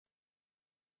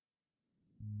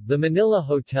The Manila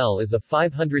Hotel is a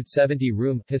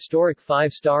 570-room, historic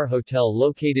five-star hotel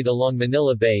located along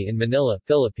Manila Bay in Manila,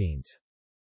 Philippines.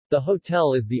 The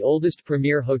hotel is the oldest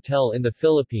premier hotel in the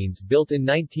Philippines, built in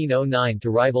 1909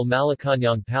 to rival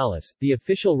Malacañang Palace, the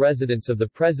official residence of the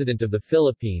President of the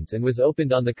Philippines, and was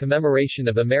opened on the commemoration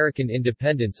of American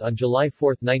independence on July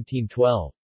 4,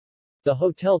 1912. The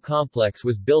hotel complex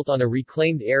was built on a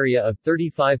reclaimed area of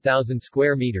 35,000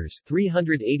 square meters,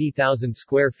 380,000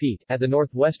 square feet, at the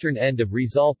northwestern end of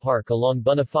Rizal Park along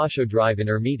Bonifacio Drive in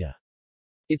Ermita.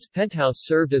 Its penthouse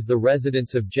served as the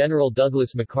residence of General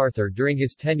Douglas MacArthur during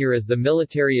his tenure as the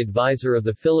military advisor of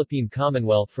the Philippine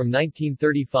Commonwealth from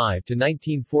 1935 to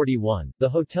 1941. The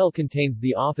hotel contains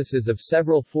the offices of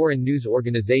several foreign news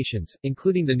organizations,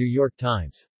 including the New York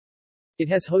Times. It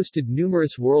has hosted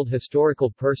numerous world historical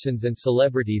persons and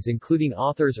celebrities, including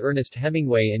authors Ernest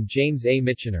Hemingway and James A.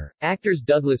 Michener, actors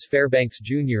Douglas Fairbanks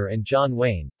Jr. and John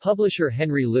Wayne, publisher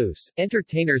Henry Luce,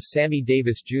 entertainers Sammy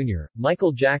Davis Jr.,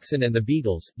 Michael Jackson and the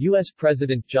Beatles, U.S.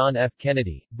 President John F.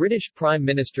 Kennedy, British Prime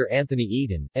Minister Anthony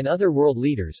Eden, and other world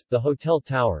leaders. The hotel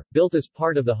tower, built as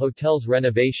part of the hotel's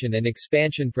renovation and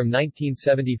expansion from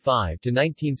 1975 to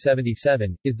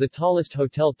 1977, is the tallest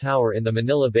hotel tower in the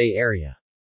Manila Bay Area.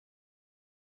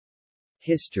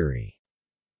 History.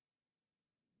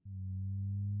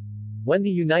 When the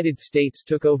United States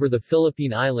took over the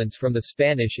Philippine Islands from the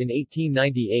Spanish in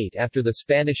 1898 after the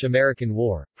Spanish-American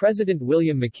War, President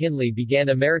William McKinley began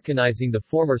Americanizing the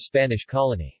former Spanish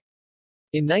colony.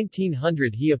 In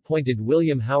 1900 he appointed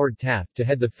William Howard Taft to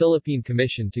head the Philippine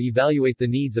Commission to evaluate the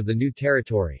needs of the new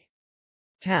territory.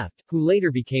 Taft, who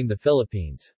later became the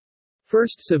Philippines'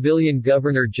 first civilian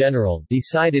governor-general,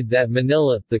 decided that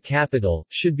Manila, the capital,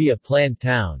 should be a planned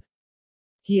town.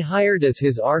 He hired as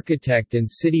his architect and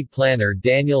city planner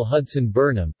Daniel Hudson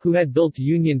Burnham, who had built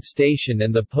Union Station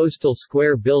and the Postal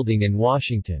Square building in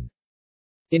Washington.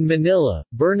 In Manila,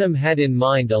 Burnham had in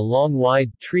mind a long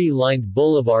wide, tree-lined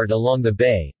boulevard along the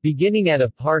bay, beginning at a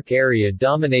park area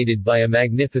dominated by a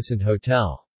magnificent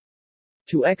hotel.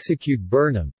 To execute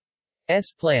Burnham's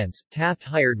plans, Taft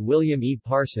hired William E.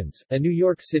 Parsons, a New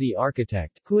York City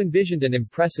architect, who envisioned an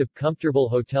impressive, comfortable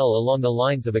hotel along the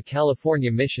lines of a California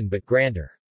Mission but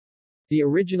grander. The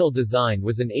original design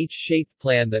was an H-shaped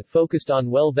plan that focused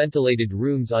on well-ventilated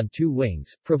rooms on two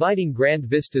wings, providing grand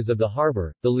vistas of the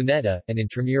harbor, the Luneta, and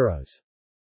Intramuros.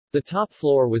 The top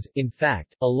floor was, in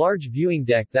fact, a large viewing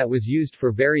deck that was used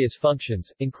for various functions,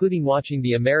 including watching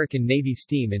the American Navy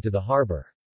steam into the harbor.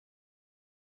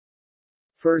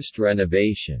 First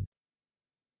renovation.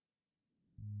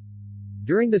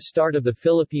 During the start of the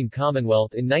Philippine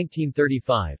Commonwealth in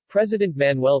 1935, President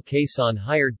Manuel Quezon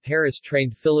hired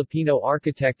Paris-trained Filipino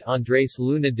architect Andres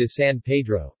Luna de San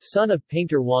Pedro, son of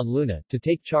painter Juan Luna, to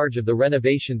take charge of the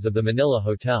renovations of the Manila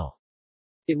Hotel.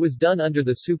 It was done under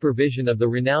the supervision of the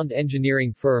renowned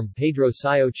engineering firm Pedro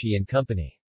Siochi and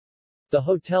Company. The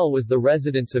hotel was the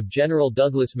residence of General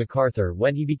Douglas MacArthur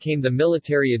when he became the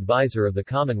military advisor of the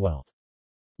Commonwealth.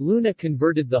 Luna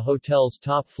converted the hotel's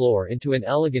top floor into an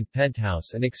elegant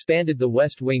penthouse and expanded the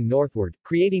west wing northward,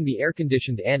 creating the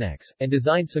air-conditioned annex, and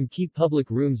designed some key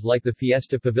public rooms like the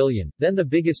Fiesta Pavilion, then the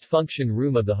biggest function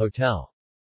room of the hotel.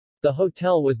 The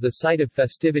hotel was the site of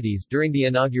festivities during the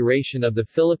inauguration of the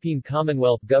Philippine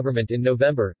Commonwealth government in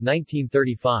November,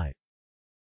 1935.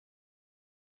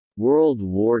 World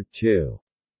War II.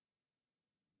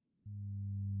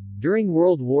 During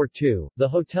World War II, the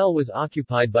hotel was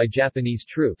occupied by Japanese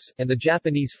troops, and the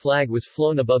Japanese flag was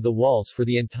flown above the walls for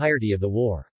the entirety of the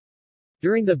war.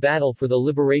 During the battle for the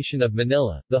liberation of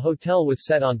Manila, the hotel was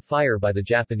set on fire by the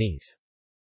Japanese.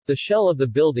 The shell of the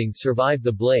building survived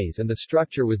the blaze and the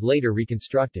structure was later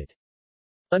reconstructed.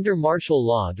 Under martial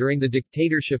law during the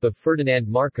dictatorship of Ferdinand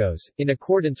Marcos, in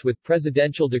accordance with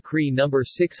Presidential Decree No.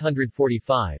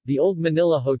 645, the old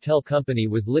Manila Hotel Company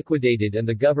was liquidated and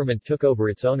the government took over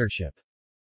its ownership.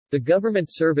 The Government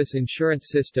Service Insurance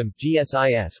System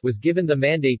 (GSIS) was given the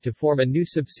mandate to form a new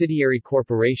subsidiary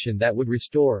corporation that would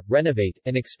restore, renovate,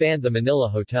 and expand the Manila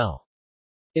Hotel.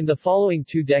 In the following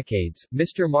 2 decades,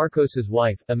 Mr. Marcos's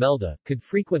wife, Imelda, could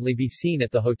frequently be seen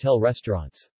at the hotel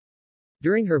restaurants.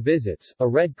 During her visits, a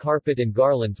red carpet and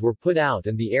garlands were put out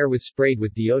and the air was sprayed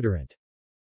with deodorant.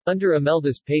 Under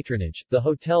Imelda's patronage, the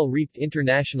hotel reaped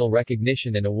international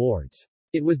recognition and awards.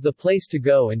 It was the place to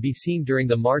go and be seen during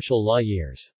the martial law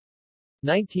years.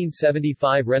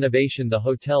 1975 renovation. The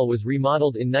hotel was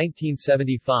remodeled in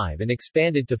 1975 and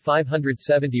expanded to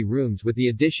 570 rooms with the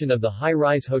addition of the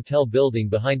high-rise hotel building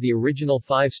behind the original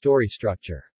 5-story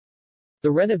structure. The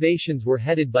renovations were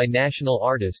headed by national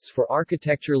artists for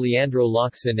architecture Leandro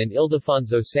Locsin and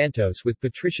Ildefonso Santos with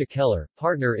Patricia Keller,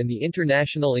 partner in the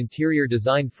international interior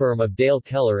design firm of Dale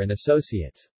Keller and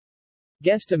Associates.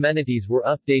 Guest amenities were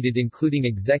updated including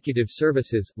executive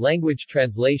services, language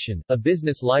translation, a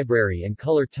business library and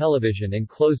color television and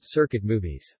closed-circuit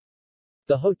movies.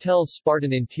 The hotel's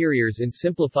Spartan interiors in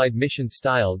simplified mission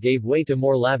style gave way to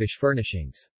more lavish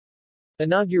furnishings.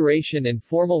 Inauguration and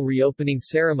formal reopening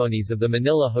ceremonies of the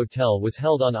Manila Hotel was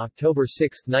held on October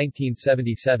 6,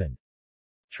 1977.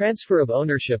 Transfer of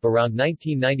ownership around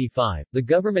 1995, the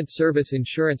Government Service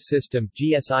Insurance System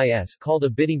 (GSIS) called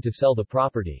a bidding to sell the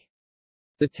property.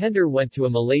 The tender went to a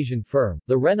Malaysian firm.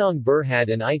 The Renong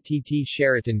Berhad and ITT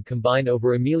Sheraton combine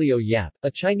over Emilio Yap,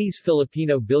 a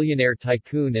Chinese-Filipino billionaire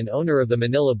tycoon and owner of the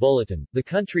Manila Bulletin, the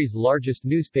country's largest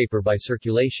newspaper by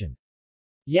circulation.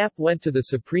 Yap went to the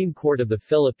Supreme Court of the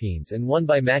Philippines and won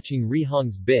by matching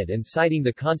Rehong's bid and citing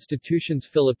the Constitution's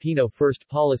Filipino First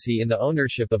policy in the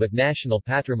ownership of a national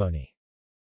patrimony.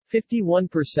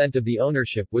 51% of the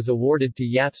ownership was awarded to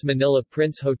Yap's Manila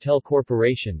Prince Hotel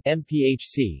Corporation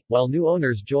 (MPHC), while new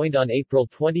owners joined on April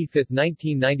 25,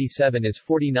 1997 as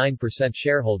 49%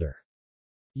 shareholder.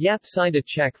 Yap signed a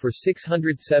check for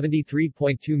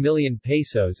 673.2 million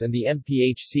pesos and the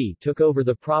MPHC took over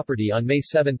the property on May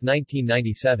 7,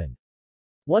 1997.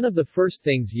 One of the first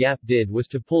things Yap did was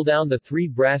to pull down the 3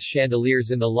 brass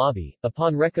chandeliers in the lobby,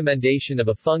 upon recommendation of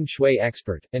a feng shui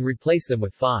expert, and replace them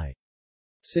with 5.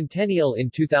 Centennial. In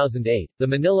 2008, the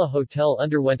Manila Hotel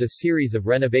underwent a series of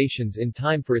renovations in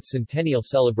time for its centennial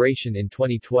celebration in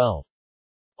 2012.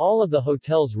 All of the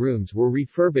hotel's rooms were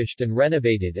refurbished and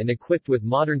renovated and equipped with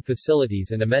modern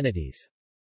facilities and amenities.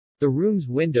 The rooms'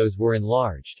 windows were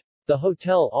enlarged. The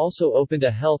hotel also opened a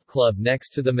health club next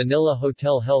to the Manila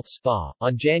Hotel Health Spa.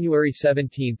 On January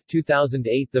 17,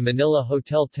 2008, the Manila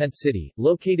Hotel Tent City,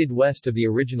 located west of the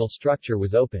original structure,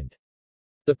 was opened.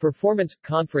 The performance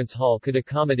conference hall could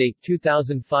accommodate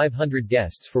 2,500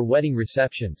 guests for wedding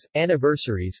receptions,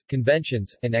 anniversaries,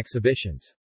 conventions, and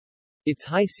exhibitions. Its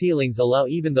high ceilings allow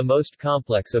even the most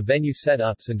complex of venue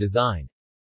setups and design.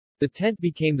 The tent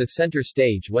became the center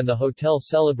stage when the hotel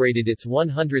celebrated its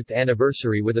 100th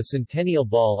anniversary with a centennial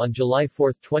ball on July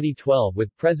 4, 2012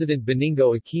 with President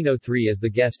Benigno Aquino III as the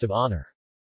guest of honor.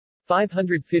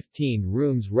 515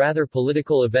 rooms. Rather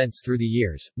political events. Through the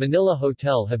years, Manila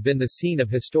Hotel have been the scene of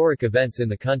historic events in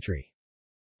the country.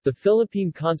 The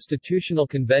Philippine Constitutional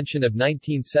Convention of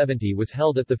 1970 was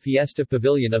held at the Fiesta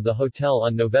Pavilion of the hotel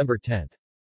on November 10.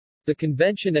 The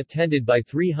convention, attended by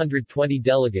 320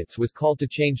 delegates, was called to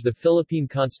change the Philippine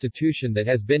Constitution that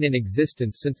has been in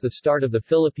existence since the start of the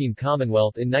Philippine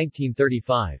Commonwealth in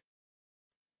 1935.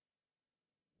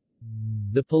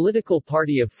 The political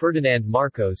party of Ferdinand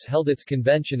Marcos held its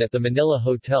convention at the Manila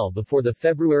Hotel before the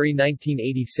February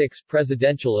 1986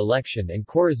 presidential election, and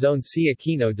Corazon C.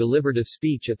 Aquino delivered a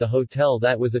speech at the hotel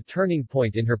that was a turning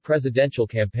point in her presidential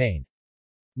campaign.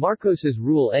 Marcos's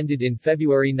rule ended in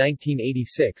February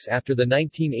 1986 after the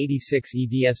 1986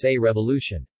 EDSA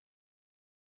revolution.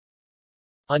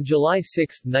 On July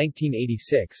 6,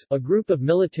 1986, a group of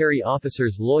military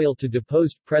officers loyal to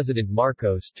deposed President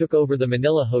Marcos took over the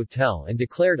Manila Hotel and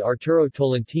declared Arturo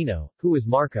Tolentino, who was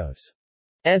Marcos'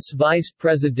 vice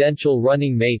presidential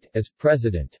running mate, as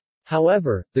president.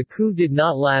 However, the coup did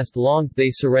not last long. They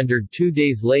surrendered 2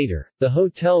 days later. The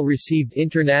hotel received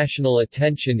international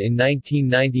attention in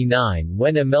 1999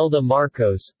 when Imelda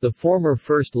Marcos, the former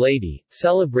First Lady,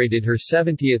 celebrated her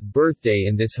 70th birthday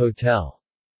in this hotel.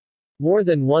 More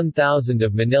than 1,000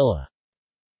 of Manila's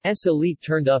elite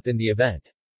turned up in the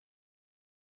event.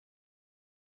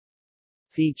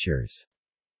 Features.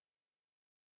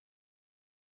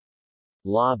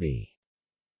 Lobby.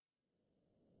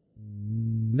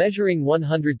 Measuring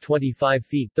 125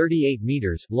 feet 38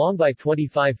 meters long by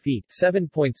 25 feet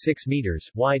 7.6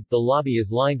 meters wide, the lobby is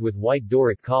lined with white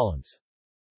Doric columns.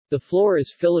 The floor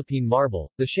is Philippine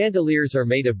marble, the chandeliers are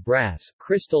made of brass,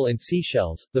 crystal and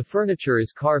seashells, the furniture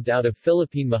is carved out of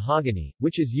Philippine mahogany,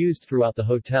 which is used throughout the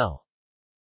hotel.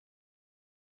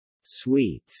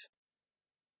 Suites.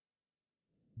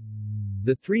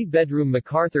 The 3-bedroom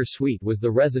MacArthur Suite was the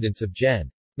residence of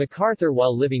Gen. MacArthur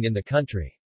while living in the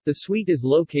country. The suite is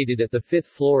located at the 5th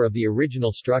floor of the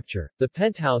original structure. The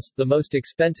penthouse, the most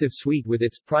expensive suite with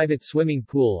its private swimming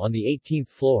pool on the 18th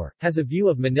floor, has a view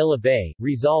of Manila Bay,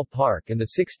 Rizal Park and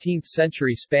the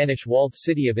 16th-century Spanish walled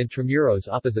city of Intramuros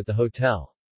opposite the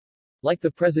hotel. Like the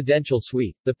presidential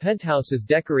suite, the penthouse is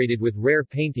decorated with rare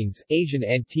paintings, Asian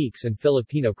antiques and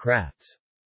Filipino crafts.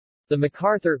 The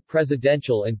MacArthur,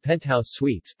 presidential and penthouse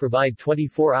suites provide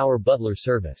 24-hour butler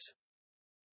service.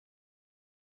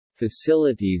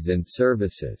 Facilities and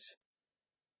services.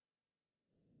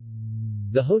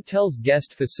 The hotel's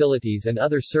guest facilities and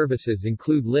other services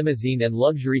include limousine and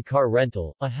luxury car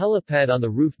rental, a helipad on the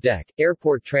roof deck,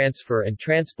 airport transfer and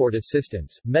transport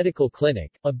assistance, medical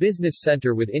clinic, a business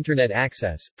center with internet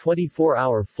access,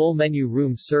 24-hour full-menu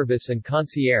room service and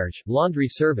concierge, laundry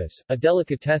service, a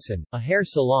delicatessen, a hair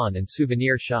salon and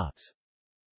souvenir shops.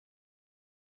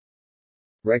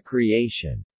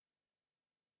 Recreation.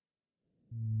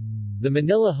 The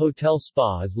Manila Hotel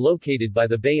Spa is located by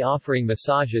the bay offering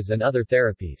massages and other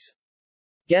therapies.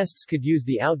 Guests could use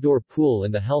the outdoor pool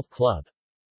in the health club.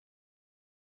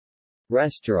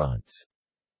 Restaurants.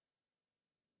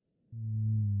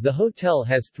 The hotel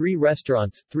has 3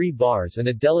 restaurants, 3 bars and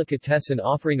a delicatessen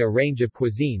offering a range of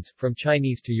cuisines, from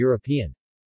Chinese to European.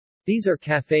 These are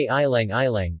Café Ilang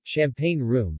Ilang, Champagne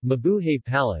Room, Mabuhay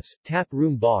Palace, Tap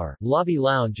Room Bar, Lobby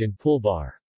Lounge and Pool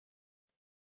Bar.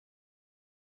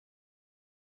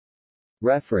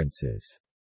 References.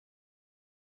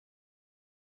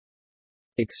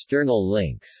 External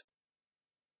links.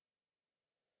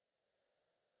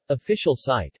 Official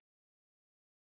site.